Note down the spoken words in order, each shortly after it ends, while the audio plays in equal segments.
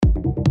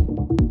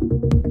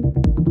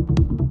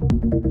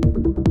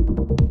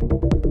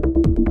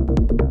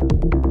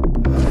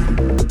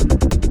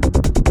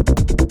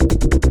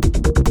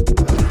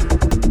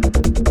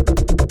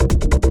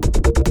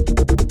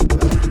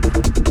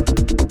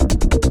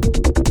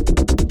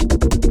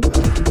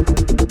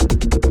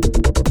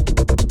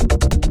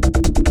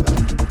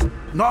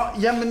Nå,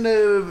 jamen,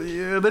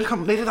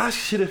 velkommen. Nej, det er dig, der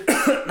skal sige det.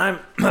 Nej,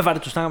 hvad var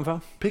det, du snakkede om før?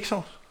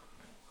 Pigsovs.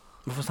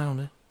 Hvorfor snakker du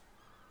om det?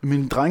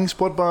 Min drenge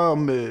spurgte bare,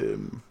 om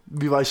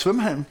vi var i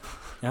svømmehallen.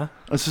 Ja.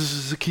 Og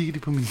så kiggede de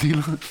på min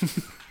lille.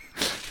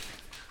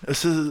 Og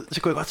så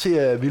kunne jeg godt se,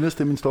 at Vilas,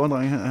 det er min store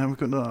dreng. Han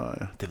begyndte at...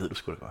 det ved du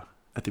sgu da godt,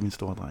 at det er min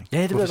store dreng.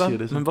 Ja, det ved jeg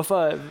godt. Men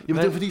hvorfor...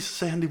 Jamen, det er fordi, så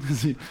sagde han lige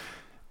pludselig,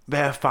 hvad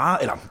er far?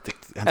 Eller,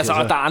 altså,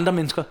 der er andre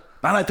mennesker?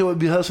 Nej, det var,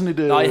 vi havde sådan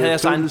et... Nå, I havde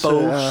så en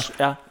bog.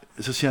 Ja.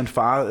 Så siger han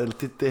far, eller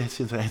det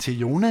siger han siger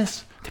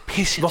Jonas. Det er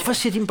pisse. Hvorfor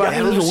siger din børn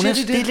Jonas?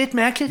 Det er lidt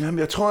mærkeligt. Jamen,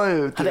 jeg tror,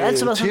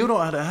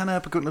 Theodor, han er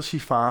begyndt at sige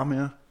far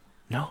mere.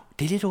 Nå,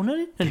 det er lidt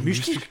underligt. Det er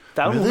mystisk.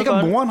 Der er jeg ved ikke,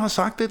 om moren har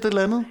sagt det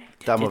eller andet.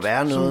 Der må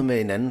være noget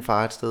med en anden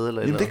far et sted.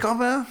 Eller jamen, det kan godt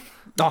være.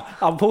 Nå,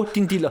 apropos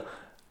din diller.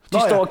 De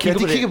står og kigger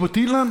på det. Ja, de kigger på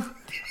dilleren.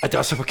 Det er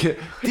også så forkert.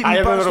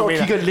 Mine børn står og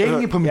kigger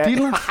længe på min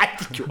diller. Nej,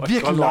 det gjorde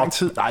virkelig lang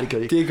tid. Nej, det gør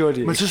ikke. Det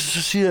gjorde de. Men så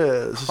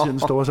siger den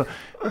store så,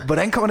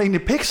 hvordan kommer der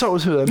egentlig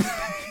pigsovs, hedder den?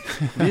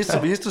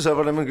 Viste du så,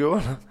 hvordan man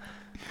gjorde det?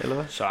 Eller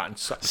hvad? Søren,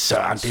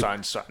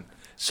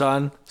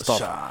 stop.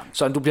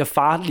 Søren, du bliver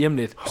far lige om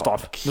lidt.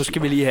 Stop. Nu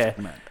skal vi lige have...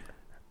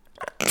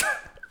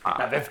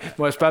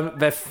 Må jeg spørge,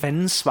 hvad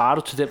fanden svarer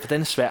du til den? For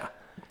den er svær.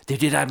 Det er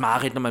det, der er et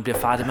mareridt, når man bliver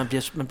far. Det,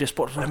 man bliver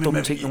spurgt for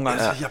dumme ting nogle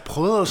gange. Altså, jeg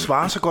prøvede at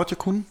svare så godt jeg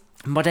kunne.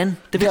 Hvordan?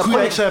 Det kunne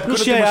jeg ikke, så jeg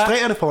begyndte at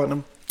demonstrere det foran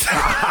dem.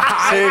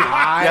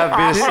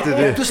 Jeg vidste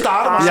det. Du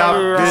starter mig. Jeg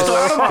vidste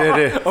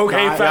det.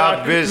 Okay,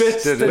 jeg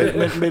vidste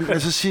det. Men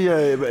så siger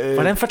jeg...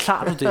 Hvordan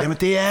forklarer du det? Jamen,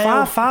 det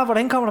er far,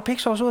 hvordan kommer der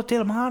pigsovs ud af det,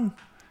 eller Maren?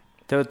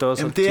 Det er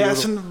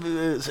sådan...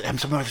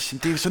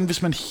 det er sådan,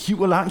 hvis man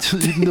hiver lang tid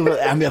i den, du ved.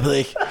 Jamen, jeg ved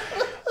ikke.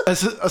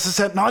 Altså, og så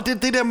sagde han,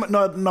 det der,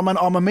 når man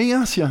ommer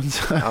mere, siger han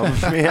så.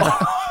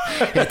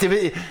 Ja, det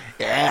ved jeg.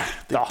 Ja,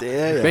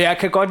 det er jeg. Men jeg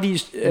kan godt lide,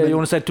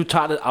 Jonas, at du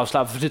tager det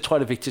afslappet, for det tror jeg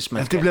er det vigtigste.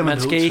 Man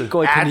skal ikke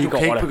gå i panik over det. Du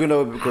kan ikke begynde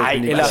at gå i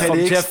panik. Eller få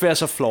dem til at være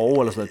så flove,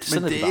 eller sådan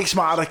noget. Men det er ikke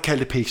smart at kalde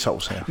det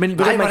pigsovs her. Men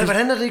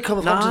hvordan er det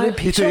kommet frem til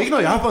det? Det er ikke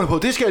noget, jeg har fundet på.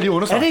 Det skal jeg lige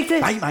undersøge. Er det ikke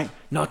det? Nej.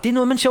 Nå, det er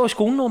noget, man ser i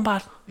skolen,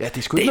 åbenbart. Ja,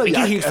 det er jo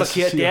ikke helt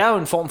forkert. Det er jo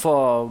en form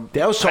for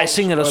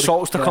dressing eller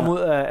sovs, der kommer ud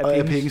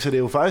af penge. Så det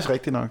er jo faktisk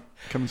rigtigt nok,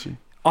 kan man sige.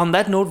 On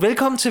that note,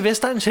 velkommen til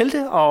Vestegnens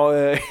Helte,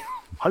 og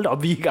hold da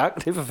op, vi er i gang,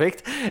 det er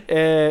perfekt.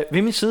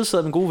 Ved min side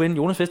sidder min gode ven,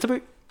 Jonas Vesterbø.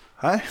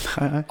 Hej.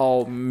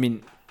 Og min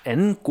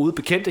anden gode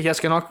bekendte, jeg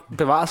skal nok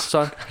bevare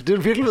sådan. Det er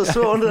virkelig været så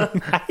under.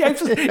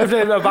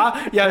 Nej,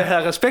 jeg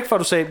havde respekt for, at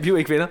du sagde, vi er jo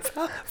ikke venner.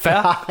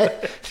 Fair.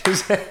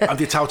 Jamen,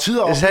 det tager jo tid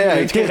over. Det sagde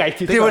jeg ikke. Det er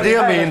rigtigt. Det var det,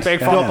 jeg mente.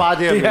 Det var bare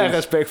det, jeg mente. Det har jeg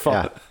respekt for.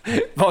 Ja.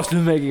 Vores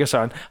lydmækker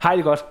Søren. Hej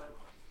det godt.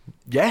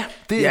 Ja,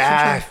 det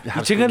er jeg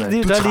tænker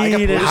lige, du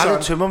har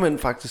det tømmermænd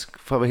faktisk,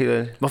 for at være helt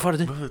ærlig. Hvorfor er det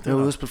det? Jeg var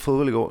ude og spille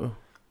fodbold i går. Jo.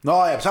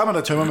 Nå, ja, så har man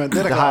da tømmermænd.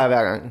 Det har jeg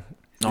hver gang.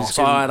 Nå,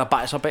 så er der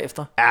bajser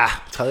bagefter. Ja,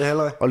 tredje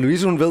halvleg. Og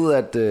Louise, hun ved,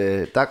 at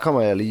der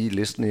kommer jeg lige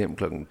listen hjem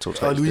klokken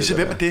 2-3. Og Louise,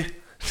 hvem er det?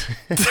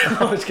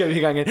 Skal vi i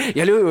gang igen.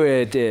 Jeg løb jo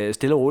et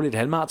stille og roligt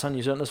halvmarathon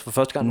i søndags for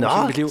første gang i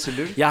mit liv.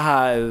 Tillykke. Jeg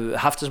har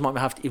haft det, som om jeg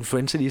har haft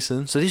influenza lige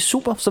siden. Så det er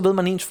super, så ved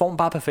man ens form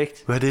bare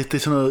perfekt. Hvad er det? Det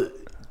er sådan noget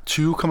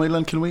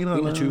 20,1 kilometer?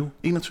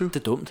 21. Det er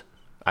dumt.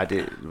 Ej, det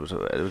er 42,5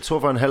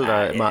 der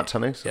er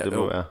maraton, ikke? Så det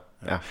må være.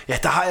 Ja,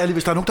 der har jeg lige,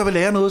 hvis der er nogen, der vil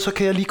lære noget, så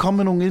kan jeg lige komme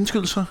med nogle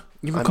indskydelser.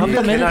 Jamen, kom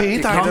der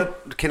med.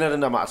 Du kender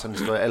den der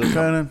maraton-historie alle.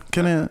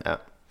 Kender jeg? Ja.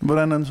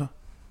 Hvordan er den så?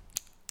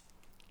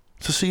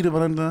 Så sig det,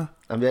 hvordan det er.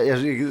 Jamen, jeg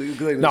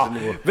gider ikke noget.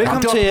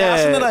 Velkommen til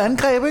sådan der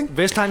angreb, ikke?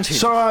 Vestegns Helte.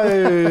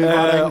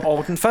 Så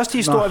og den første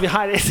historie, vi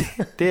har,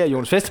 det er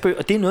Jonas Vesterbø,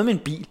 og det er noget med en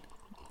bil.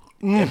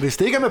 Ja, hvis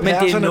det ikke er med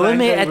perserne. Men det er noget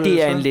med, at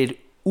det er en lidt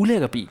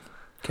ulækker bil.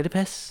 Kan det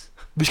passe?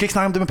 Vi skal ikke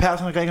snakke om det med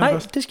perserne og grækerne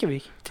først. Nej, det skal vi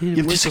ikke.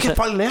 Jamen, det skal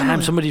folk lære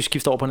noget. Så må de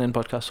skifte over på en anden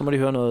podcast. Så må de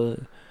høre noget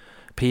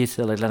P1 eller et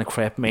eller andet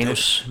crap.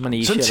 Manus,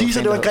 Manesia. Sådan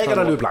teaser, det var en græker,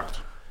 der løb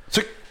langt.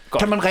 Så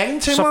kan man ringe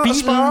til mig og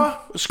spørge,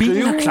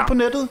 skrive på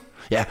nettet.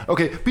 Ja,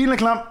 okay. Bilen er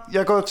klam.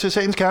 Jeg går til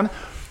sagens kerne.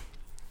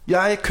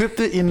 Jeg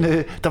købte en...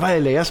 der var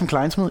jeg lærer som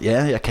kleinsmed.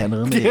 Ja, jeg kan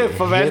noget med... Det er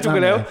for hvad du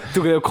kan lave.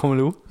 Du kan lave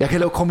krummelue. Jeg kan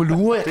lave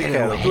krummelure. Jeg kan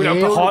lave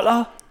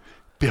beholder.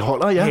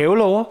 Beholder, ja.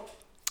 Hævelåger.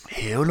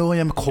 Hævelåger,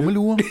 ja, med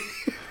krummelurer.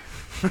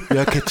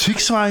 Jeg kan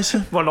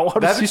tiksvejse. Hvornår har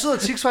du hvad betyder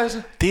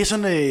tiksvejse? Det er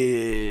sådan...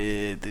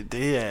 det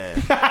er... Jeg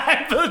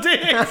ved det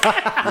ikke.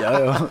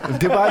 Ja.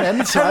 Det er bare en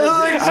anden tid. Hold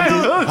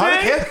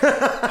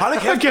da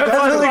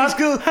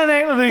kæft. Han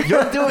aner det ikke. Jo,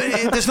 det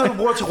er sådan noget, du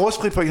bruger til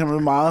rustfrit, for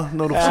eksempel meget,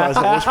 når du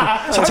svejser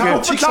rustfrit. Så tager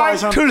du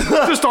tiksvejseren.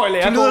 Du står i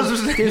lærebogen.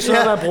 Det er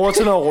sådan, man bruger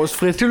til noget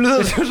rustfrit. Du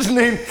lyder sådan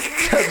en,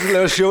 du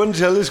laver show and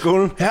tell i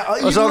skolen. Ja,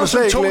 og så er du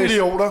sådan 2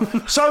 idioter.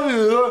 Så er vi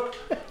videre.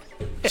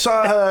 Så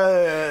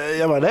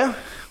jeg var der.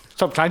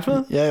 Som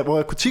kleinsmed? Ja, hvor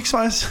jeg kunne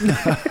tiksvejse.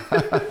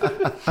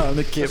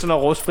 Sådan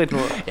noget rustfrit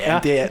noget. Ja,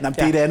 det er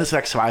det andet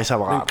slags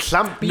svejseapparat. En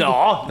klam bil. Nå.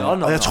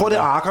 Og jeg tror, det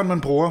er argon,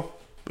 man bruger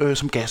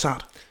som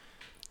gasart.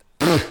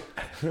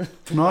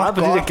 Nå,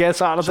 på de der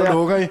gasarter så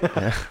lukker I.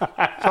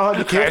 Så hold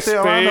I kæft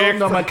derovre,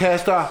 når man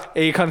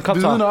kaster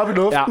viden op i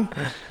luften.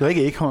 Ja. Det er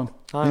ikke Ekon.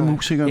 Det er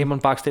musikeren. Emon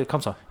Baksted,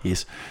 kom så.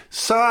 Yes.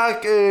 Så,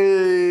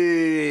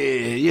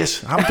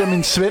 ham der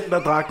min Svend, der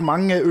drak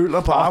mange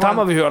øller på arbejde. Der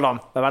må vi høre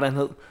om. Hvad var det, han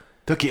hed?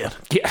 var Gert.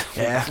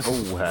 Ja.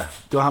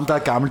 Det var ham, der er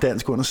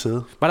gammeldansk under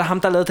sædet. Var der ham,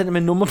 der lavede den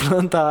med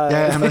nummerpladen, der... Ja,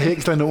 han havde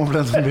hængsler i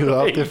nummerpladen, som vi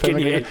op. Det er fandme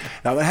Genialt.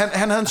 ja, men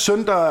han havde en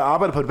søn, der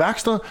arbejdede på et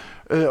værksted,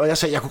 og jeg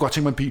sagde, jeg kunne godt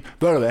tænke mig en bil.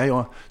 Hvad er det værd i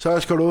år? Så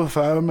skal du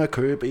færdig med at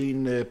købe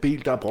en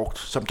bil, der er brugt,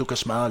 som du kan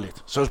smadre lidt.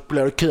 Så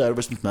bliver du ked af det,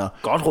 hvis den smadrer.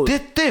 Godt råd.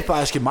 Det er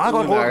faktisk et meget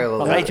godt råd.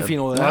 Og rigtig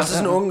fint råd. Det er også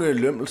sådan en ung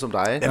lømmel som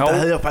dig, ikke? Jamen, der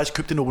havde jeg faktisk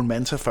købt en Opel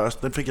Manta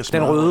først. Den fik jeg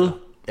smadret. Den røde?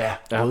 Ja,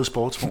 røde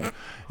sportsvogn.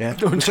 Ja.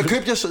 Så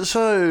købte jeg, så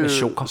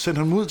sendte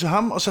han ud til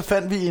ham, og så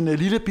fandt vi en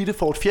lille bitte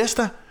Ford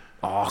Fiesta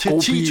til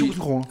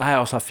 10.000 kroner. Der har jeg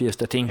også haft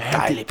Fiesta. Det er en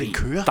dejlig bil. Den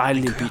kører.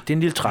 Dejlig bil. Det er en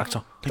lille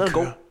traktor. Den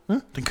kører.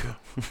 Den kører.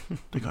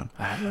 Det gør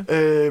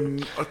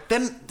den. Og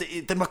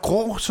den var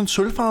grå, sådan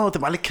sølvfarvet.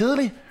 Den var lidt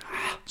kedelig.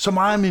 Så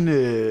mig og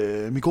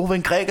min gode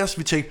ven Gregers,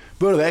 vi tænkte,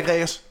 ved du hvad,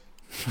 Gregers?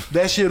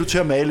 Hvad siger du til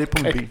at male lidt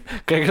på min bil?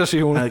 Gregers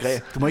siger hun. Nej,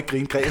 du må ikke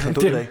grine. Gregers er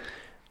død i dag.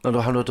 Når du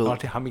har noget død. Nå,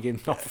 det er ham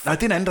igen. Nej,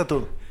 det er en anden, der er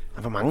død.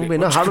 Hvor mange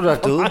venner har du, der er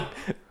døde?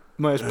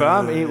 Må jeg spørge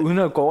om, uden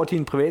at gå over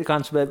din private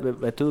grænse,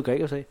 hvad døde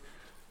Gregers af?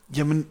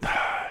 Jamen,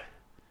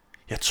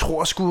 jeg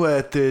tror sgu,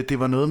 at det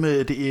var noget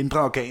med det indre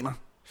organer.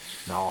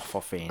 Nå,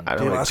 for fanden. Ej,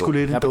 Det var sgu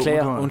lidt en Jeg dum.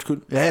 beklager,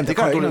 undskyld. Ja, jamen, det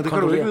gør ikke noget, det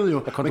kan du ikke vide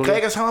jo. Men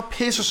Gregers, han var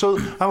pisse sød.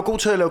 Han var god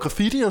til at lave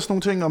graffiti og sådan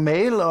nogle ting, og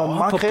male, og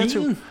meget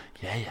kreativ. Bilen?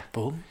 Ja.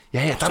 Bum. Ja,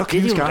 der er du Det er jo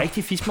knivisk en gang.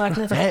 rigtig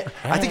fismarked. Ja,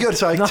 nej, det gjorde det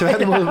så ikke.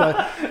 Tværtimod.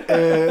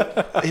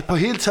 På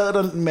hele taget,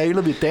 der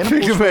malede vi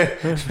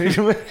Dannebrogs. Fik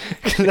du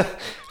med?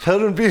 Havde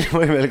du en bil,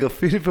 hvor I malede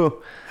graffiti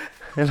på?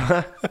 Eller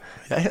hvad?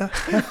 Ja.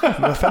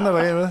 Hvad fanden er der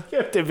af med?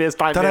 Det er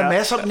Vestegn. Der er der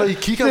masser, når I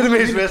kigger ud. Det er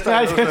det mest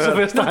Vestegn. Nej, det er så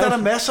Vestegn. Der er der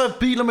masser af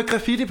biler med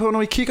graffiti på,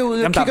 når I kigger ud.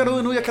 Jeg kigger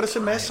derud nu, jeg kan da se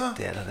masser.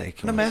 Det er der da ikke.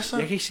 Der er masser.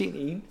 Jeg kan ikke se en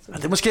ene.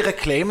 Det er måske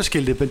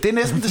reklameskilte, men det er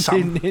næsten det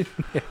samme.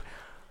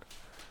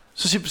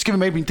 Så skal vi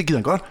male bilen, det gider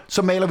han godt.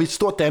 Så maler vi et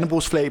stort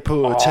Dannebrogsflag på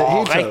hele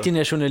taget. Rigtig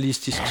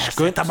nationalistisk.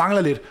 Skønt, der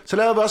mangler lidt. Så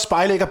laver vi også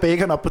spejlæg og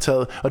bacon op på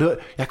taget. Og det var,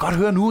 jeg kan godt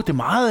høre nu, det er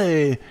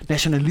meget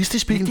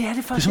nationalistisk bil. Det er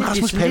det faktisk. Det er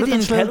sådan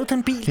Rasmus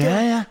Paludan-bil.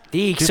 Ja.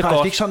 Det er ikke Det så er faktisk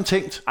godt. ikke sådan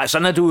tænkt. Ej,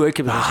 sådan er du jo ikke,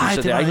 kan man sige.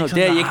 Så det er ikke noget.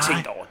 Det har jeg ikke nej,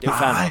 tænkt over. Det er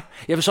jo nej. fandme.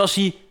 Jeg vil så også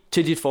sige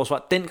til dit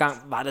forsvar, dengang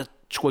var der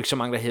sgu ikke så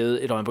mange, der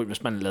havde et øjenbryn,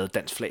 hvis man lavede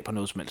dansk flag på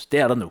noget som helst. Det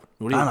er der nu.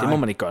 Det må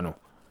man ikke gøre nu.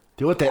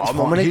 Det var dansk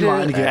må man ikke hele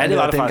vejen det? igen. Ja, det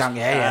var det dengang.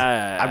 faktisk.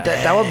 Ja. Jamen,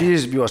 der var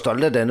vi var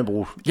stolte af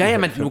Dannebro. Ja,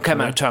 men nu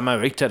tør man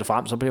jo ikke tage det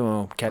frem, så bliver man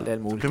jo kaldt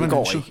alt muligt. Det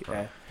går ikke. Ja.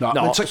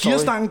 Nå, men så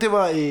gearstangen, det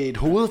var et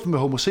hoved med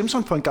Homer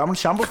Simpson på en gammel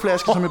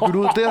shampooflaske, som jeg byttede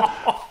ud der.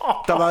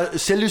 Der var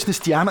selvlysende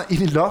stjerner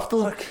ind i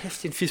loftet.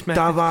 Kæft, en fismand.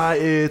 Der var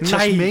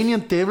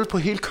Tasmanian Devil på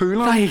hele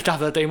køleren. Nej, der har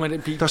været damer i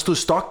den bil. Der stod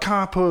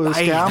stockcar på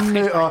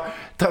skærmene, og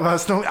der var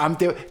sådan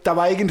nogle, der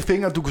var ikke en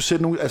finger, du kunne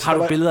sætte nogen. Altså, Har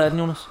du billeder af den,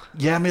 Jonas?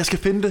 Ja, men jeg skal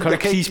finde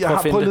det. Jeg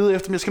har prøvet at lede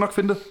efter, men jeg skal nok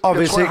finde det. Og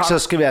hvis ikke, så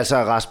skal vi altså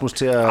have Rasmus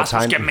til at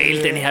tegne. skal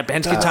male den her.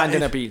 Han skal tegne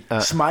den her bil.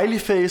 Smiley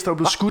face, der var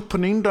blevet skudt på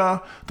den ene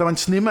dør. Der var en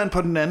snemand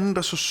på den anden,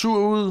 der så sur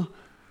ud.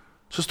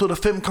 Så stod der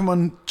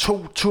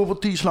 5,2 turbo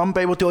diesel om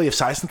bagved. Det var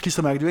F16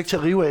 klistermærke. Det var ikke til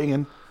at rive af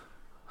igen.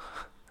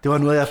 Det var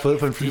noget, jeg har fået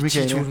på en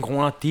flymekanik. 10.000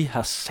 kroner, de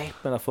har sagt,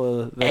 man har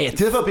fået... Ja, det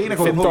har fået ben at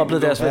gå på.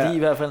 Femdoblet deres værdi i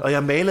hvert fald. Og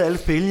jeg malede alle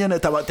fælgerne.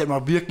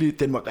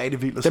 Den var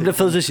rigtig vild at se. Den blev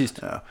fed til sidst.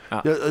 Ja.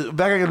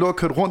 Hver gang jeg lå og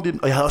kørte rundt i den,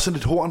 og jeg havde også sådan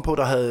lidt horn på,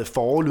 der havde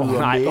forlyder,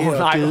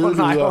 og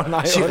gedelyder,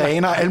 og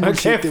sirener og alt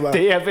muligt. Det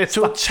var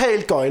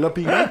totalt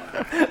gøjlerbil.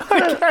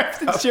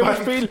 En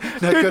cirkusbil.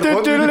 Jeg kørte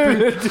rundt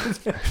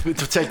i den.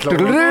 Totalt klog.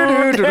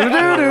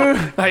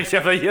 Nej,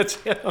 jeg var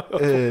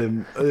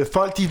irriteret.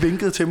 Folk de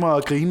vinkede til mig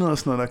og grinede og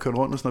sådan noget, der kørte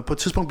rundt og sådan noget. På et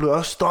tidspunkt blev jeg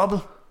også stoppet.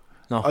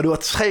 Og det var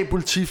 3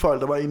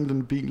 politifolk, der var inde i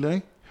den bil,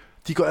 ikke?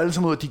 De går alle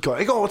sammen ud, de går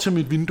ikke over til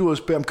mit vindue og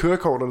spørger om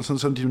kørekort eller sådan,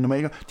 som de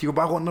normalt gør. De går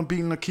bare rundt om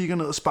bilen og kigger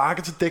ned og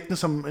sparker til dækkene,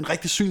 som en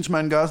rigtig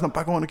synsmand gør, sådan, og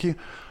bare går rundt og kigger.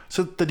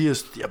 Så da de, jeg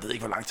ved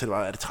ikke, hvor lang tid det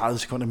var, er det 30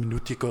 sekunder, en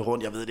minut, de er gået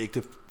rundt, jeg ved det ikke,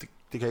 det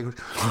kan jeg ikke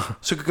huske.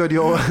 Så går de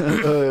over,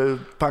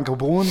 banker på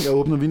broen, jeg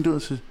åbner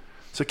vinduet,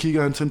 så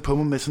kigger han sådan på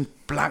mig med sådan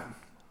blank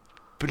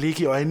blik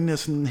i øjnene, og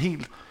sådan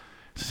helt,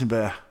 så siger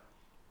han,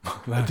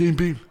 hvad er det en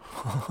bil?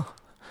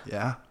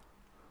 Ja.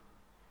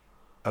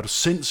 Er du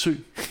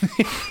sindssyg?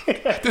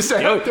 Det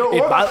sagde jeg. Det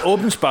var et meget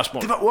åbent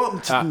spørgsmål. Det var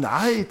åbent. Ja.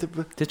 Nej.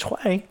 Det tror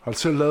jeg ikke. Har du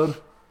selv lavet det?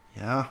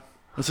 Ja.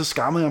 Og så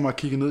skammede jeg mig og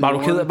kiggede ned.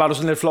 Var du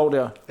sådan lidt flov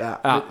der?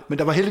 Ja. Men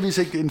der var heldigvis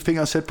ikke en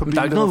finger at sætte på bilen.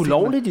 Der er ikke noget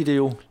ulovligt i det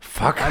jo.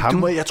 Fuck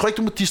ham. Jeg tror ikke,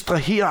 du må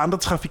distrahere andre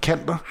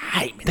trafikanter.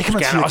 Nej, men det kan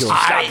man sige. Også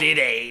slappe lidt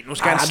af. Nu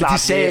skal han slappe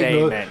lidt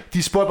af, mand.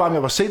 De spurgte bare, om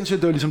jeg var sindssyg.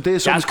 Det var ligesom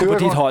det, jeg skulle på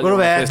dit hold. Ved du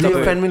hvad? Det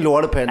er fandme en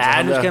lortepand.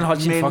 Ja, nu skal han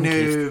holde sin fucking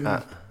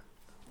kæft.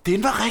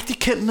 Den var rigtig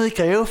kendt nede i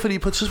Greve, fordi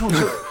på et tidspunkt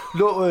så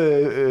lå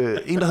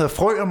en, der hedder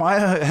Frø og mig.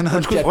 Han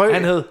havde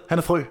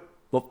Frø.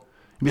 Hvor?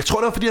 Men jeg tror,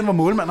 det var, fordi han var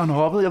målmand, og han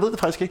hoppede. Jeg ved det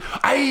faktisk ikke.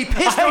 Ej, pis!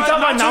 Der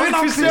var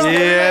navnfikseret.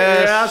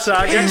 Ja,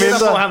 tak. Jeg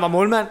mindre, han var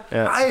målmand.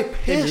 Ej,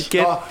 pis!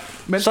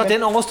 Så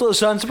den overstod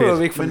Søren, så blev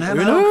vi ikke for. Men han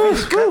havde en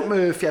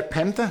grim Fiat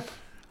Panda.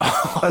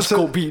 Altså,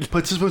 god bil. På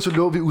et tidspunkt, så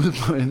lå vi ude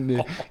på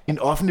en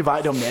offentlig vej.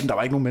 Det var om natten, der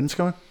var ikke nogen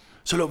mennesker med.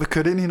 Så lå vi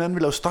kørt ind i hinanden.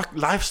 Vi lavede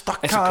live stock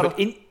car. Altså, kørt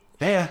ind?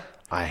 Ja.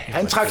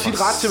 Han trak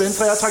sit ret til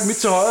venstre, jeg trak mit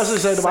til højre, så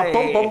sagde det bare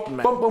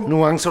bum.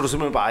 Nogle gange så har du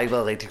simpelthen bare ikke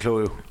været rigtig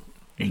klog, jo.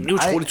 Det er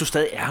utroligt, du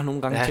stadig er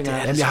nogle gange, tænker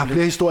jeg. Jamen, jeg har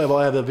flere historier, hvor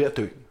jeg har været ved at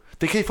dø.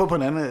 Det kan I få på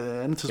en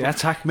anden tidspunkt. Ja,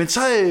 tak. Men så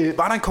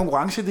var der en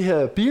konkurrence i det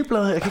her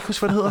bilblad. Jeg kan ikke huske,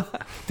 hvad det hedder.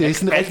 Det er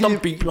sådan alt om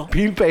biler.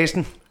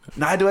 Bilbasen.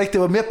 Nej, det var ikke.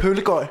 Det var mere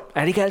pøllegøj. Er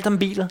det ikke alt om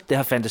biler? Det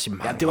har Fantasy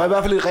mange. Ja, det var i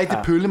hvert fald et rigtigt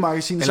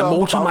pøllemagasin. Eller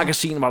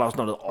motormagasin var der også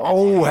noget.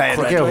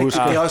 Det kan jeg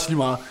huske. Det er også lige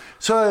meget.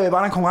 Så var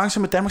der en konkurrence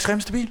med Danmarks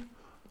grimmeste bil.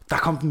 Der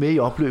kom den med i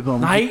opløbet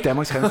om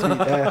Danmarks grimmeste bil.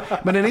 Ja.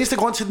 Men den eneste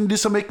grund til, at den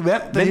ligesom ikke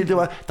vandt, det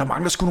var, der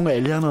mangler sgu nogle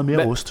alger og noget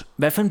mere rust.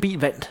 Hvad for en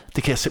bil vandt?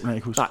 Det kan jeg simpelthen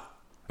ikke huske. Nej.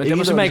 Men det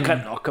var simpelthen ikke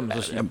grimt nok, kan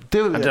man så sige.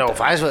 Det har jo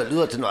faktisk været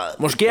lyder til noget.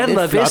 Måske har den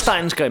været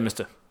Vestegnens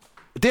grimmeste.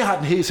 Det har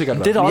den helt sikkert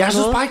været. Men jeg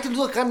synes bare ikke, det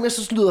lyder grimt. Jeg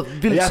synes, det lyder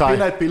vildt sej. Jeg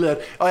finder et billede af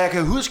det. Og jeg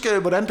kan huske,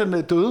 hvordan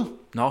den døde.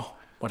 Nå,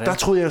 hvordan? Der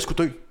troede jeg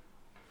skulle dø.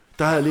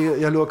 Der havde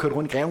jeg lå og kørt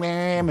rundt i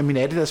Greven med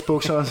mine Adidas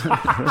bukser og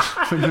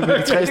med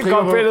de 3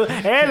 strikker på.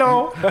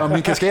 Hallo! Og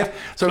min kasket.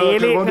 Så lå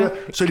jeg rundt der.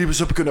 Så lige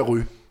så begyndte jeg at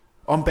ryge.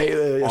 Om bag,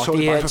 jeg så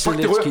det bare.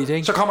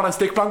 Så, så kommer der en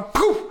stikplank.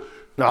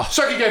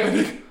 Så gik jeg i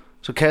panik.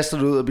 Så kaster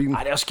du ud af bilen.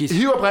 Nej, det er skidt.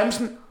 Hiver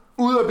bremsen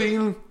ud af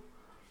bilen.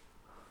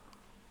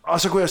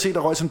 Og så kunne jeg se, der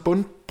røg sådan en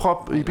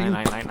bundprop i bilen.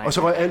 Nej. Og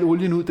så røg al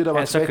olien ud, det der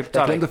var tilbage.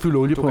 Jeg glemte at fylde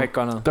olie på.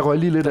 Der røg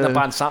lige lidt af... Den er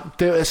bare sammen.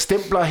 Det er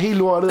stempler helt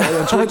lortet, og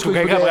jeg tog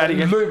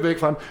et løb væk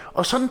fra den.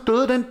 Og sådan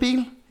døde den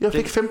bil. Jeg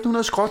fik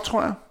 1.500 skrot,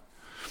 tror jeg.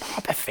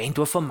 Hvad fanden,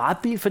 du har fået meget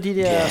bil for de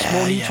der små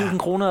 9.000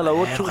 kroner eller 8.000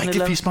 eller noget.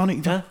 Rigtig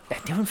fismagning. Ja, det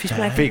var en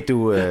fismagning. Fik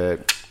du...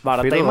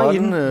 Var der damer i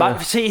den?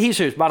 Se helt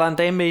seriøst, var der en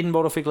dame med i den,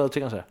 hvor du fik lavet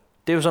ting og sager?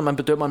 Det er jo sådan, man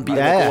bedømmer en bil,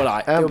 der går eller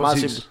ej. Det er jo meget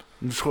simpelt.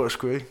 Nu tror jeg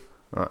sgu ikke.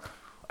 Nej.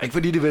 Ikke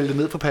fordi de væltede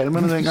ned på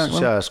palmerne dengang.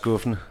 Det er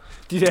skuffende.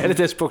 De der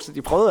Adidas bukser,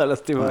 de prøvede ellers.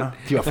 Det var... Ja,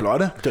 de var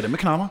flotte. Det var dem med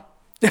knapper.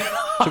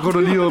 Så kunne du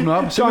lige åbne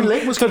op.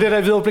 Så det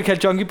der videre blev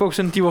kaldt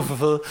junkiebuksen, de var for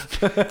fede.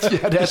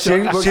 Ja, det er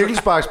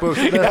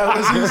cirkelsparksbukser. Ja,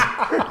 præcis.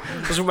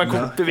 Så man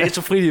kunne bevæge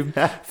sig frit i dem.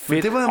 Ja.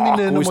 Det var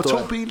min nummer 2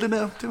 bil, den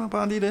der. Det var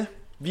bare lige det.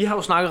 Vi har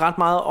jo snakket ret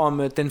meget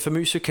om den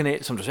famøse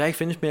kanal, som desværre ikke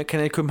findes mere,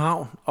 Kanal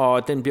København,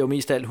 og den bliver jo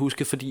mest af alt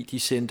husket, fordi de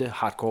sendte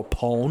hardcore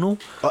porno.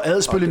 Og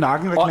Adspil i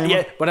nakken reklamer.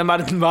 Ja, hvordan var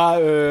det, den var...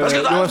 Hvad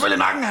skal der Adspil i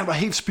nakken? Han var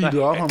helt speedet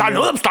op. Der er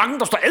noget om stangen,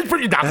 der står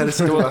Adspil i nakken.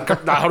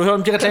 Nej, har du hørt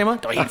om de reklamer?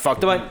 Det var helt fuck.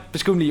 Det var en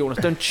beskriv lige, Jonas.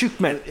 Det var en tyk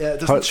mand. Ja,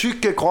 det var sådan en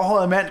tyk,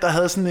 gråhåret mand, der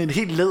havde sådan en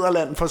helt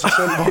læderland for sig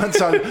selv, hvor han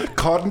solgte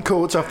cotton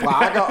coats og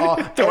frakker og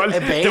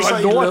vaser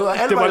i læder.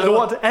 Det var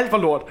lort. Alt var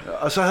lort.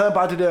 Og så havde han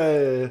bare det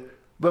der...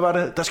 Hvad var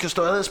det? Der skal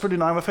stå Adspil i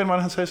nakken. Hvad fanden var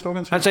det, han sagde i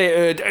slogan? Han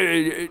sagde,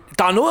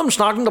 der er noget om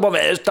snakken,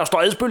 der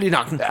står Adspil i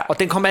nakken. Ja. Og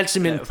den kom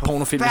altid med en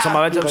pornofilm.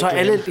 Så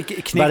alle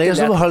knægte. Var det ikke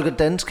sådan Holger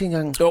Dansk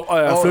engang? Jo,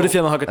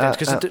 flyttefirma Holger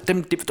Dansk. Så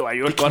det var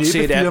jo et godt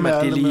set af dem,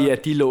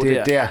 at de lå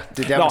der. Det er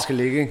der, man skal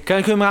ligge.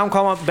 Kanal København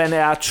kommer, man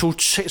er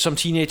som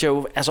teenager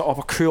jo altså op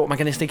og køre. Man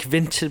kan næsten ikke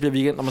vente til det bliver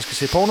weekend, når man skal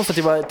se porno, for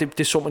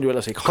det så man jo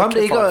ellers ikke. Kom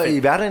det ikke i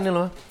hverdagen eller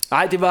hvad?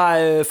 Nej, det var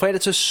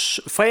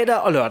fredag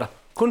og lørdag.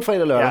 Kun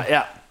fredag og lørdag?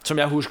 Ja. Som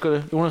jeg husker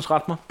det. Jonas,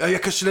 ret mig. Ja,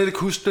 jeg kan slet ikke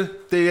huske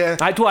det.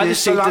 Nej, du har aldrig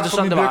set det. Det er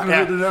sådan, det var.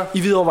 Ja.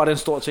 I Hvidovre var det en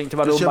stor ting. Det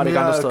var det åbenbart ikke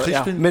andre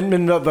steder. Ja.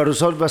 Men var du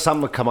så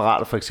sammen med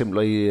kammerater for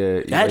eksempel?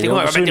 Ja, det kunne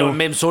man godt, men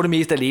man så det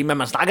mest alene. Men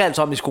man snakker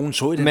altså om i skolen.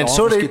 Så i det. Men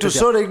så det, du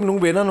så det ikke med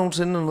nogle venner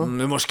nogensinde eller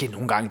noget? Måske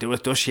nogle gange. Det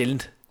var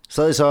sjældent.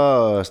 Så I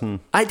så sådan...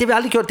 Nej, det har vi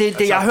aldrig gjort.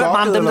 Det jeg har hørt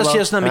meget om dem, der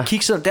siger sådan noget med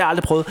kikser. Det har jeg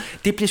aldrig prøvet.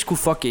 Det bliver sgu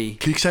for gay.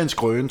 Kikser er en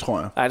skrøne, tror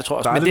jeg. Nej, det tror jeg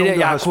også. Men det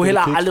der, jeg kunne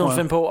heller aldrig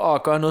finde på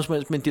at gøre noget som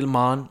helst med en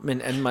Dilmaren, med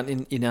en anden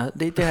mand i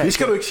nærheden. Det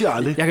skal du ikke sige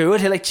aldrig. Jeg kan jo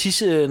heller ikke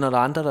tisse, når der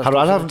er andre, der... Har du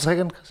aldrig haft en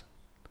trekant, Chris?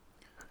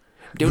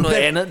 Det er jo noget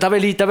andet. Der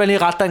vil jeg lige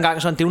rette dig en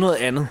gang sådan. Det er jo noget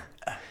andet.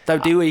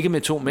 Det er jo ikke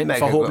med 2 mænd,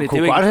 forhåbentlig. Det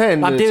er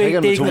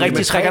jo ikke en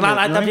rigtig trekant.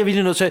 Nej, der bliver vi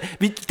lige nødt til.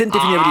 Den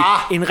definerer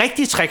vi lige. En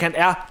rigtig trekant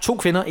er 2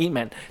 kvinder, 1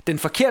 mand. Den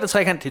forkerte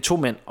trekant, det er 2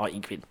 mænd og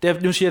 1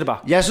 kvinde. Nu siger jeg det bare.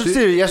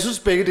 Jeg synes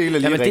begge dele er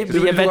lige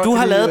rigtigt. Hvad du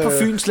har lavet på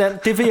Fynsland,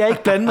 det vil jeg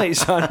ikke blande mig i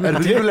sådan. Er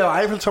det fordi, du laver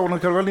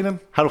Eiffeltårnet? Kan du godt lide den?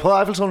 Har du prøvet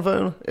Eiffeltårnet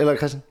før, eller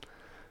Christian?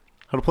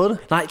 Har du prøvet det?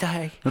 Nej, det har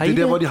jeg ikke. Det er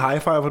der, hvor de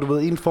high-fiver, du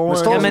ved, en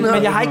foran. Ja,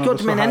 men jeg har ikke gjort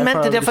det med en anden mand.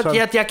 Det er derfor,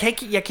 jeg kan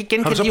ikke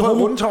genkende de homo. Har du så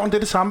prøvet Rundetårn? Det er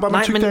det samme, bare med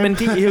tyk dame. Men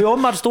de har jo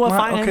åbenbart store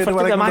erfaringer. Okay, det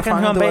var meget gerne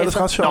høre om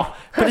bagefter.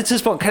 På det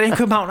tidspunkt, Kanal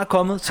København er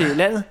kommet til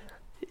landet.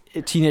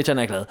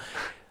 Teenagerne er glade.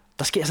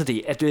 Der sker så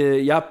det, at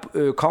jeg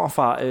kommer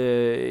fra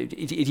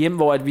et hjem,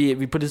 hvor at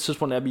vi på det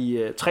tidspunkt er vi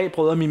 3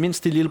 brødre. Min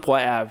mindste lillebror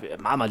er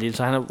meget, meget lille,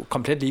 så han er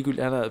komplet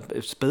ligegyldig. Han er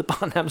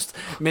spædbarn nærmest.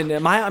 Men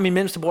mig og min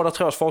mindste bror, der er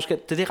 3 års forskel,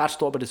 det er ret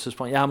stort på det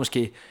tidspunkt. Jeg har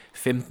måske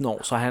 15 år,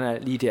 så han er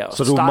lige der.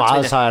 Så du er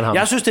meget sejere end ham?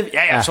 Jeg synes det,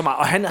 ja, så meget.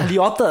 Og han har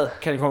lige opdaget,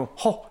 kan jeg komme,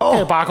 det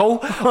er bare go.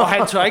 Og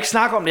han tør ikke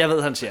snakke om det, jeg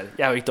ved, han siger det.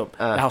 Jeg er jo ikke dum.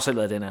 Jeg har jo selv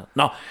været den her.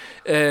 Nå,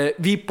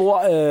 vi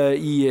bor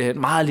i et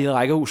meget lille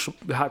rækkehus.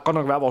 Vi har godt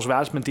nok hver vores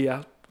værelse, men det er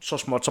så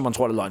småt, som man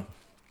tror, det er løgn.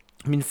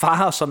 Min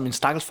far, som min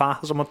stakkels far,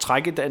 så måtte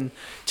trække den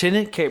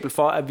tændekabel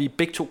for, at vi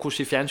begge to kunne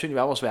se fjernsyn i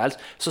hver vores værelse.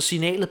 Så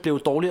signalet blev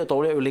dårligere og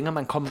dårligere, jo længere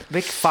man kom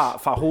væk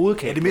fra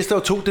hovedkablen. Ja, det mister jo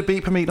 2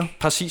 dB per meter.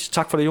 Præcis,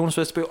 tak for det, Jonas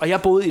Vesterbø. Og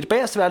jeg boede i det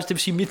bagerste værelse, det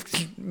vil sige,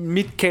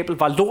 mit kabel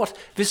var lort,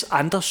 hvis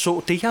andre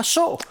så det, jeg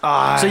så.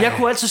 Ej. Så jeg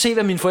kunne altid se,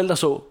 hvad mine forældre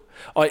så.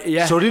 Og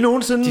ja, så de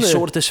nogensinde? De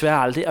så det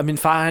desværre aldrig. Og min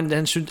far,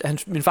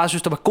 min far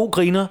synes, der var god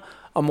griner,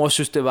 og mor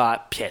synes, det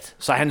var pjat.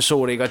 Så han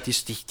så det ikke, og de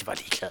var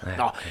ligeglade.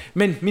 Ja, okay.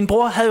 Men min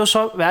bror havde jo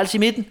så værelse i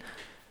midten.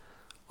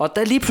 Og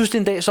der lige pludselig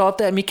en dag, så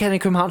opdager jeg Michael i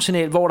Københavns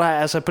Signal, hvor der er,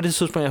 altså på det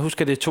tidspunkt, jeg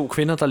husker, det er 2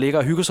 kvinder, der ligger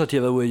og hygger sig. De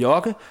har været ude i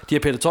jogge, de har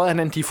pillet tøj af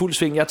hinanden, de er fuld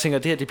sving. Jeg tænker,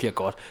 det her, det bliver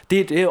godt.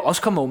 Det er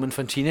Oscar-moment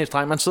for en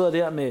teenage-dreng. Man sidder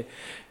der med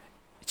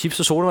chips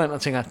og sodavand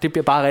og tænker, det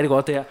bliver bare rigtig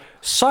godt det her.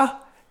 Så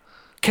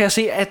kan jeg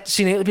se, at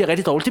signalet bliver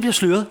rigtig dårligt. Det bliver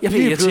sløret. Jeg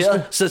bliver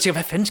irriteret. Så jeg tænker,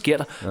 hvad fanden sker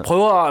der?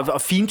 Prøver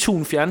at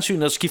fintune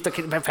fjernsynet og skifter.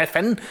 Hvad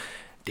fanden?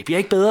 Det bliver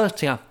ikke bedre,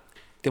 tænker.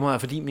 Det må være,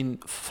 fordi min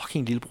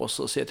fucking lillebror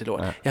sidder og ser det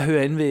lort. Ja. Jeg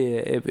hører inde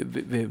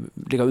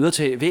ligger yder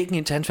til væggen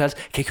ind til hans værelse.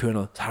 Kan ikke høre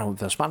noget. Så har han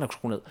været smart nok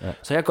skruet ned. Ja.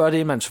 Så jeg gør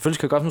det, man selvfølgelig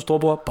skal gøre som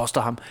storebror,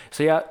 poster ham.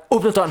 Så jeg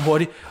åbner døren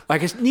hurtigt, og jeg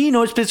kan lige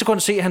nå et splitsekund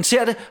se, at han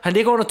ser det. Han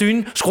ligger under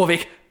dynen, skruer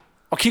væk,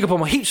 og kigger på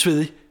mig helt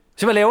svedig.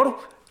 Så hvad laver du?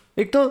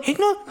 Ikke noget.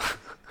 Ikke noget.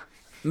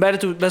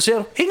 Hvad ser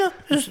du? Ikke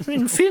noget.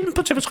 En film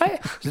på TV3.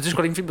 Så det er sgu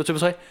da ikke en film på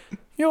TV3.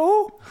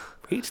 Jo.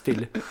 Helt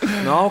stille.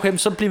 Nå, okay,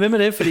 så bliv ved med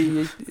det,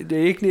 fordi det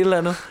er ikke et eller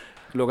andet.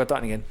 Lukker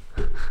døren igen.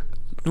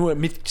 Nu er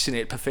mit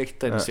signal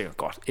perfekt. Den siger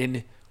godt.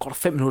 Endelig. Går der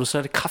 5 minutter, så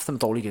er det kraftedeme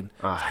dårligt igen.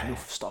 Nu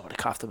stopper det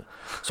kraftedeme.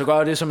 Så gør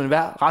jeg det, som en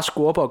hver rask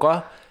skurper og gør.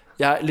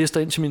 Jeg lister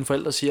ind til mine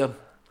forældre og siger,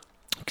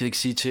 jeg kan ikke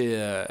sige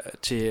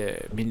til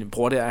min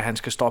bror der, at han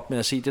skal stoppe med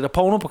at se det der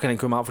porno på Kanal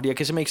København, fordi jeg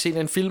kan simpelthen ikke se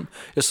den film,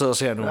 jeg sidder og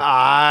ser nu.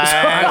 Ej, så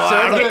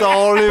er det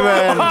dårligt,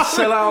 mand.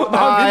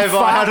 Nej,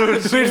 hvor har du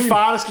min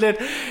far slet.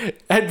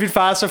 Min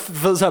far så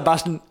fed, så er bare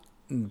sådan,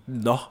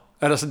 nå.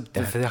 Eller sådan,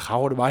 det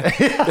rager det mig.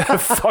 Jeg er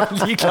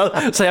fucking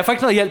ligeglad. Så jeg får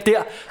ikke noget hjælp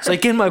der. Så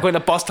igen må jeg gå ind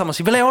og boste ham og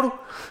sige, hvad laver du?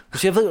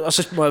 Og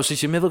så må jeg jo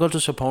sige, jeg ved godt, du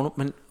ser porno.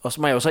 Men, og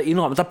så må jeg jo så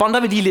indrømme, der bonder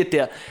vi lige lidt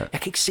der.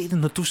 Jeg kan ikke se det,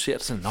 når du ser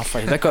det. Så, nå for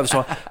helvede, hvad gør vi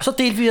så? Så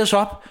delte vi os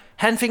op.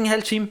 Han fik en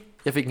halv time.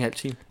 Jeg fik en halv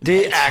time.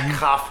 Det er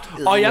kraft.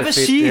 Og jeg vil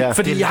sige,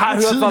 fordi jeg har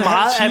hørt, hvor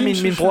meget af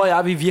min bror og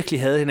jeg, vi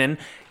virkelig havde hinanden.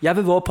 Jeg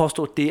vil våge at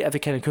påstå, at det er ved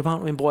Kanal København,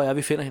 og min bror og jeg,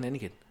 vi finder hinanden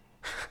igen.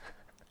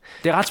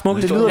 Det er ret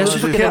smukt. Det lyder jeg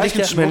synes, det er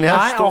rigtigt, men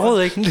nej,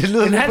 overhovedet ikke. Det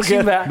lyder en halv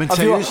time hver. Og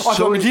det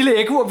var mit lille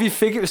ekko, og vi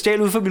fik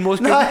stjæl ud fra min mors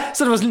køkken.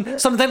 Så det var sådan,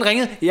 som den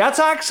ringede, ja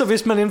tak, så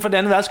hvis man inden for det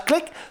andet værelse,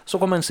 klik, så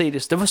kunne man se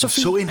det. Det var så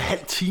fint. Så en halv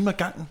time ad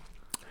gangen.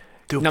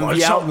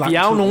 Vi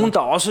er jo nogen, der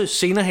også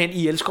senere hen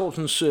i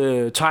Elskovsens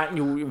tegn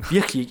jo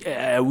virkelig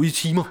er ude i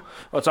timer.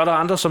 Og så er der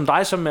andre som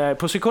dig, som er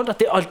på sekunder.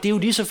 Og det er jo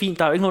lige så fint.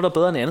 Der er jo ikke noget, der er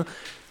bedre end andet.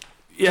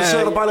 Så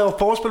sidder du bare og laver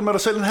forspil med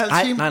dig selv en halv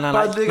time.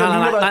 Nej,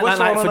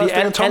 fordi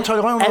alt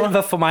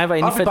for mig var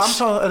inden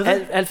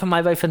alt for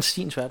mig var i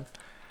fantasiens verden.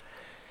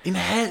 En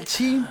halv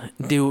time?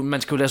 Det er jo,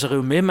 man skal jo lade sig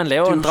rive med. Man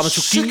laver en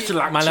dramaturgi.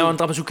 Man laver en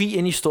dramaturgi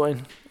ind i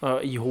historien og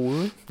i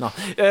hovedet. Nå.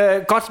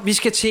 Godt, vi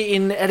skal til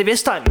en. Er det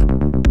Vestegn?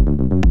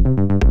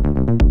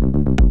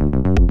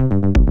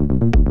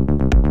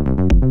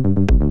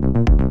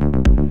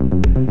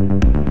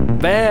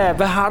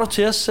 Hvad har du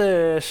til os,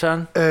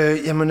 Søren?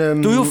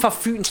 Du er jo fra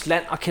Fyns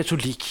land og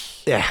katolik.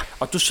 Ja.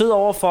 Og du sidder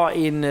over for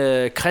en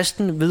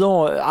kristen,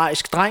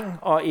 hvidovre-arisk dreng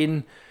og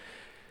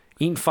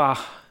en fra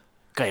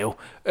Greve.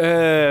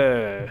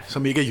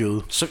 Som ikke er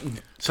jøde.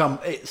 Som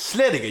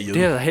slet ikke er jøde.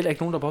 Det er der heller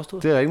ikke nogen, der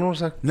påstod. Det er der ikke nogen, der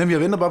sagt. Jamen, jeg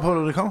venter bare på,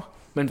 når det kommer.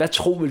 Men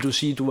hvad vil du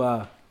sige, du er?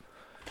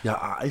 Jeg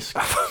er arisk.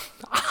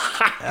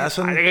 Jeg er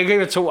sådan, det kan ikke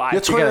være 2 arisk.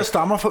 Jeg tror, jeg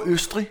stammer fra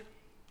Østrig.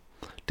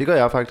 Det gør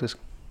jeg faktisk.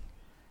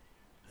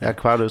 Jeg er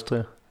kvart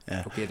østriger. Ja.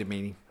 Okay, det er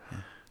mening. Ja.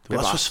 Du er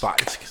også for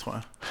schweizisk, tror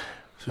jeg.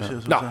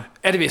 Synes Nå,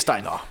 er det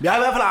Vestegn? Jeg er i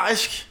hvert fald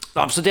arisk.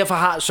 Nå, så derfor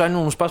har Søren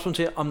nogle spørgsmål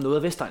til om noget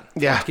af Vestegn.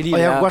 Ja, og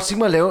jeg kunne godt tænke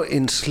mig at lave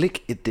en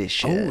slik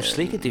edition.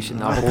 Slik edition.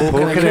 Nå,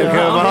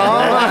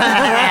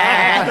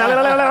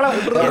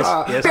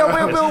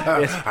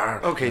 yes.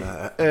 Okay.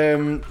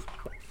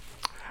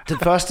 Den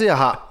første, jeg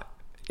har,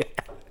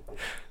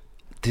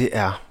 det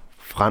er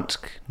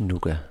fransk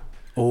nougat.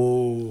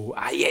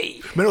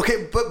 Men okay,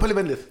 på lige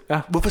vent lidt. Ja.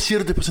 Hvorfor siger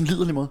du det på sådan en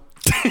liderlig måde?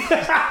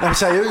 Jamen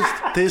seriøst,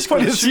 det er sgu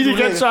da sige det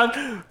igen, Søren.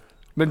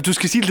 Men du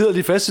skal sige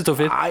liderligt først, det er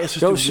fedt. Jeg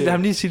synes, lad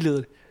ham lige sige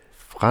liderligt.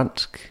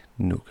 Fransk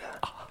nougat.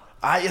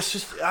 Jeg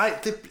synes,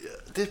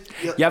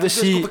 jeg vil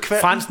sige,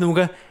 fransk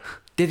nougat,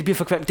 det bliver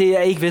for kvalmt. Det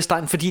er ikke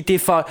Vestegn, fordi det er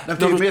for...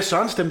 Det er mere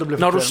Sørens stemme, der bliver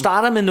for når du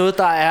starter med noget,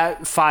 der er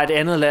fra et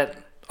andet land,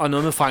 og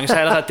noget med fransk, så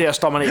allerede der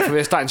står man ikke for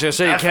Vestegn, så jeg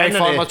siger, kan jeg ikke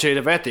forholde mig til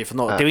det? Hvad er det for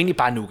noget? Ja. Det er jo egentlig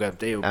bare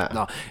nougat. Det er jo,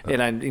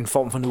 eller en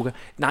form for nougat.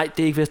 Nej,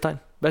 det er ikke Vestegn.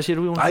 Hvad siger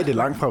du, Jonas? Nej, det er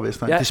langt fra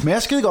Vestegn. Ja. Det smager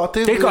skide godt.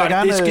 Det gør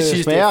det, det skal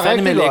siges. Det er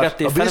fandme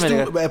lækkert. Og hvis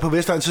du er på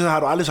Vestegn, så har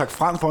du aldrig sagt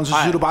fransk foran, så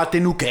siger du bare, det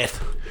er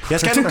nougat. Jeg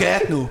skal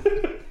nougat nu.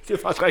 Det er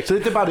faktisk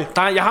rigtigt. Det er bare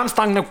det. Jeg har en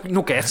stang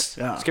nougat.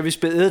 Ja. Skal vi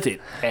spæde det?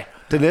 Ja.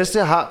 Det næste,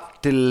 jeg har,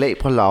 det er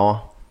labre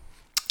laver.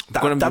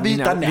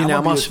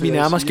 Vi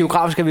nærmer os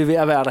geografisk, er vi ved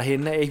at være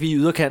derhenne. Er ikke vi i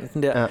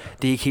yderkanten der? Ja.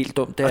 Det er ikke helt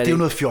dumt. Det er jo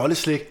noget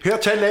fjolleslik. Hør,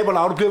 tag en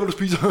laberlav, du bliver, hvad du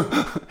spiser.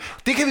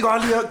 Det kan vi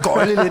godt lide at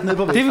gøjle lidt ned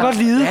på. Det vil vi godt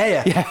lide.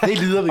 Ja. Det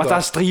lider vi godt. Og der er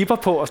striber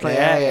på og sådan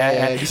noget.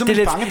 Ja. Ligesom det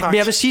er lidt, men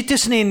jeg vil sige, det er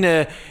sådan en...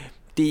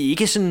 Det er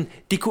ikke sådan,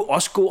 det kunne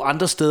også gå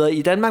andre steder.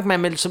 I Danmark,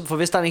 man vil for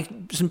Vestegn ikke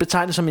sådan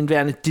betegnet som en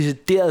værende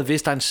decideret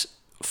Vestegns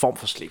form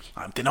for slik.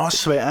 Nej, den er også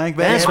svær, ikke?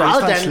 Hvad er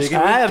meget dansk. Slik?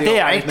 Ja, det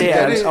er ikke. Det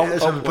er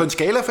altså, på en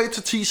skala fra 1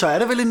 til 10, så er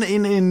det vel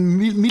en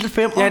mild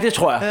 5? Ja, det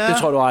tror jeg. Ja. Det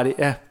tror du ret i.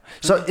 Ja.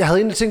 Så jeg havde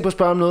egentlig tænkt på at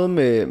spørge om noget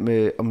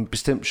med om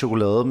bestemt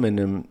chokolade,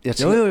 men jeg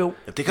tænker... Jo.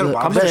 Ja, det kan du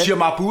bare. Hvis du siger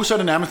Marabou, så er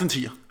det nærmest en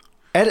 10'er.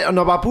 Er det, og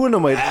når Marabu er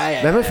nummer 1,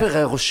 hvad med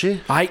Ferrero Rocher?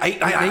 Nej,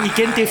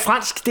 igen, det er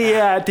fransk, det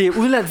er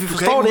udland, vi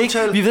forstår det ikke.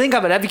 Vi ved ikke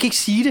engang, hvad det er, vi kan ikke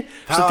sige det,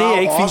 så det er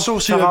ikke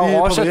fint.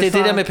 Ferrero Rocher, det er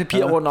det der med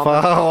papir rundt om.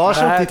 Ferrero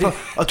Rocher,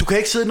 og du kan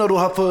ikke sidde, når du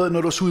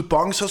har suget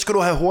bong, så skal du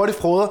have hurtigt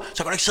froder,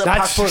 så kan du ikke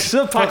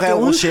sidde og pakke på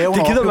Ferrero Rocher.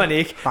 Det gider man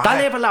ikke. Der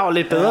er læberlaver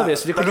lidt bedre ved,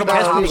 så det kan du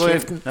passe på i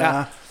kæften.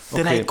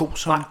 Den er ikke god,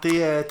 så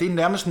det er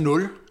nærmest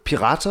 0.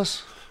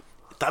 Piratas?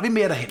 Der er vi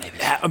mere derhen.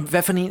 Ja, og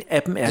hvad for en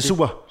af dem er det?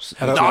 Super.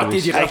 Nå,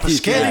 det er de rigtig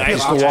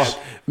store.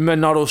 Men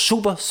når du er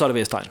super, så er det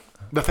Vestegn.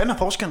 Hvad fanden er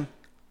forskellen?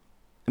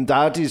 Der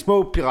er de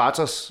små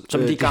Piratas.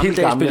 Som de gamle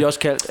dags bliver de også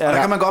kaldt. Ja. Og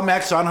der kan man godt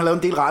mærke, at Søren har lavet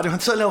en del radio. Han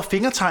sidder og laver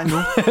fingertegn nu.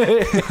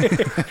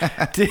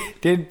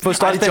 det er på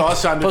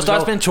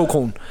størst med en 2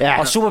 kroner. Ja.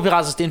 Og Super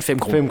Piratas, det er en 5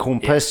 kroner. 5 kroner,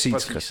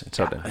 præcis.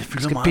 Sådan.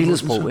 Det skal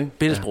billedsprog, ikke?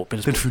 Billedsprog.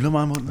 Den fylder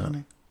meget munden,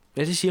 ikke?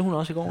 Ja, det siger hun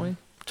også i går, ikke?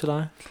 Til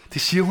dig.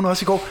 Det siger hun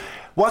også i går.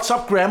 What's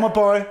up, grammar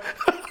boy?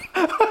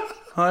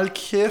 Hold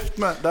kæft,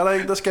 mand. Der er der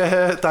en,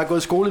 der er gået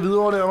i skole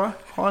videre der, hva'?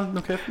 Hold nu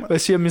kæft, mand. Hvad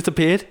siger Mr.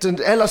 Pet? Den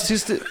aller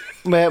sidste...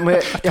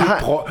 Jeg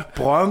har...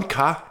 Brøn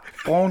kar.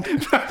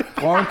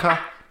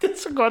 Det er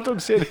så godt, du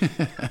siger det.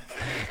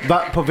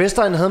 På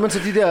Vestegnen havde man så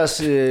de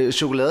der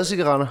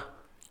chokoladecigaretter.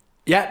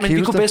 Ja, men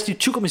vi kunne bedst de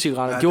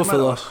tyggegummi-cigaretter. De var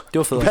federe.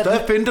 Du kan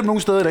stadig finde dem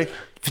nogle steder i dag.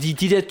 Fordi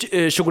de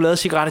der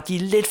chokoladecigaretter, de er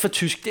lidt for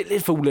tysk, det er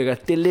lidt for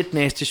ulækkert, det er lidt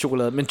nasty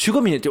chokolade. Men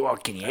tyggegummi, det var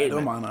genialt. Ja, det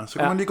var meget nice. Så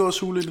kunne man lige gå og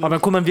suge lidt. Og man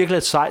kunne virkelig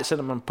et sej,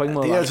 selvom man på ingen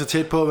måde det er altså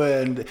tæt på,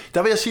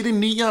 der vil jeg sige, det er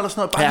 9 eller sådan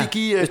noget. Bare lige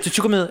give... Hvis det er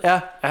tyggegummi, det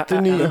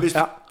er 9.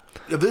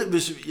 Jeg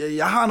ved,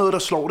 jeg har noget, der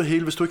slår det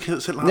hele, hvis du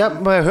ikke selv har det. Ja,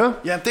 må jeg høre?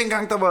 Ja,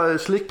 dengang der var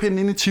slikpinden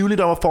inde i Tivoli,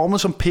 der var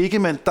formet som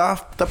pikkemand,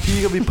 der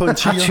piker vi på en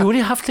 10'er. Har Tivoli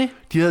haft det?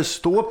 De havde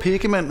store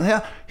pikkemand. Her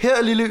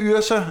er lille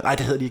Yrsa. Nej,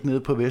 det hedder de ikke nede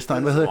på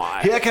Vestegn. Hvad hedder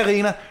det? Her,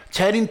 Karina,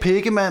 tag din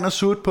pikkemand og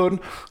sut på den.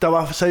 Der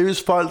var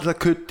seriøst folk, der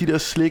købte de der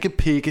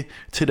slikkepikke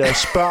til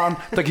deres børn,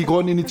 der gik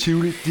rundt ind i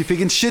Tivoli. De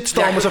fik en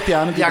shitstorm, og så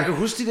fjernede de. Jeg kan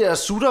huske de der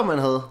sutter, man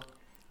havde.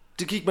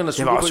 Det gik man og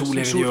det var også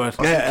ulækkert.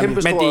 Men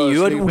det er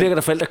jo et ulækkert,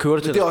 at forældre kører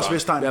det til. Det er også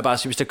Vestegn. Jeg bare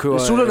sige, hvis der kører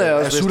sutterne er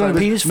også Vestegn.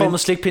 Penisformet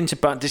slikpind til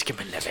børn, det skal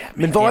man lade være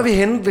med. Men hvor er vi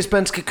henne, hvis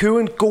man skal købe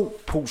en god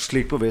pose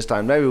slik på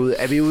Vestegn? Hvad er vi ude?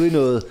 Er vi ude i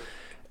noget...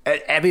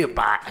 Er vi jo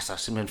bare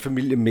simpelthen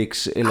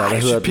familiemix eller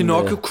hvad hedder det?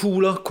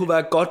 Pinocchio-kugler kunne være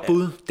et godt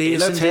bud. Det er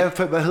eller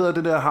tage, hvad hedder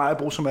det der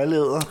Haribo, som alle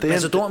æder? Det er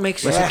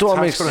Matador-mix.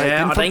 Matador-mix.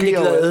 Ja, og der er ingen, der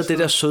gider æde det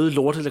der søde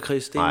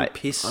lortelakrids. Det er en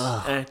pis.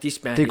 Ja, de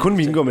smager det er kun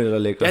vingummi, der er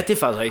lækkert. Ja, det er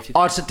faktisk rigtigt.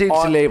 Og så det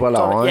til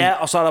læberlaver. Ja,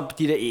 og så er der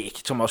de der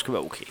æg, som også kan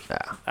være okay.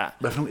 Ja.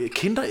 Hvad for nogle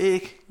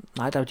kinderæg?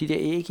 Nej, der er jo de der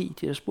æg i,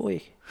 de der små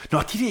æg. Nå,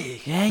 de der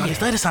æg. Ja. Nå, det er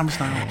stadig det samme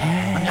snak. Men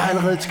jeg har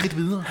allerede et skridt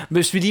videre.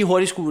 Hvis vi lige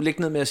hurtigt skulle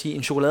lægge ned med at sige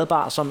en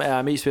chokoladebar, som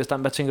er mest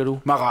Vestegn, hvad tænker du?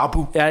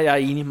 Marabu. Ja, jeg er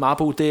enig.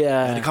 Marabu, det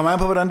er... Ja, det kommer an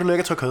på, hvordan du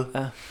lægger tør kød.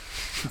 Ja.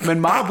 Men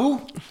Marabu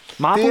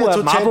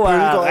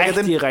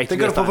er rigtig den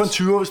kan du få på en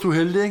 20'er, hvis du er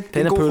heldig, ikke?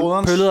 Den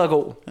er pøllet og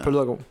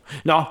god.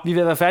 Nå, vi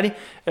vil være færdige.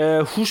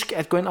 Husk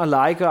at gå ind og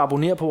like og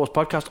abonnere på vores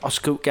podcast, og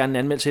skriv gerne en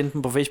anmeldelse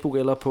enten på Facebook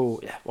eller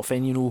på, hvor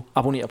fanden I nu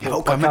abonnerer på. Ja,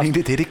 hvor gør man egentlig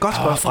det? Det er et godt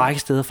spørgsmål. Frække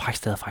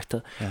steder.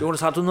 Ja.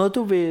 Jonas, har du noget,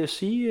 du vil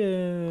sige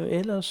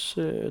ellers?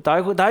 Der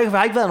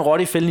har ikke været en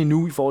rotte i fælden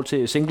endnu i forhold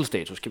til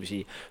single-status, kan vi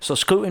sige. Så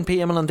skriv en PM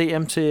eller en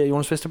DM til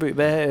Jonas Vesterbø,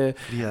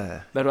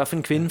 hvad du er for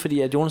en kvinde,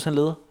 fordi at Jonas han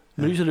leder.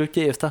 Med lys og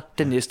lygte efter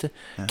den næste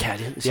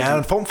kærlighed. Ja,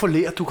 en form for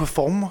lær, du kan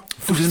forme mig.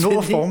 Du kan nå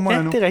at forme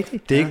mig nu. Det er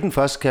rigtigt. Det er ikke den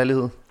første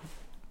kærlighed.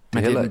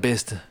 Men det er den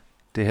bedste.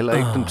 Det er heller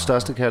ikke den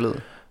største kærlighed.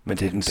 Men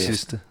det er den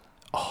sidste.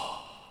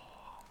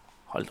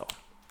 Hold da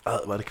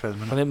op. Var det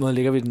kvalmende. På den måde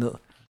ligger vi den ned.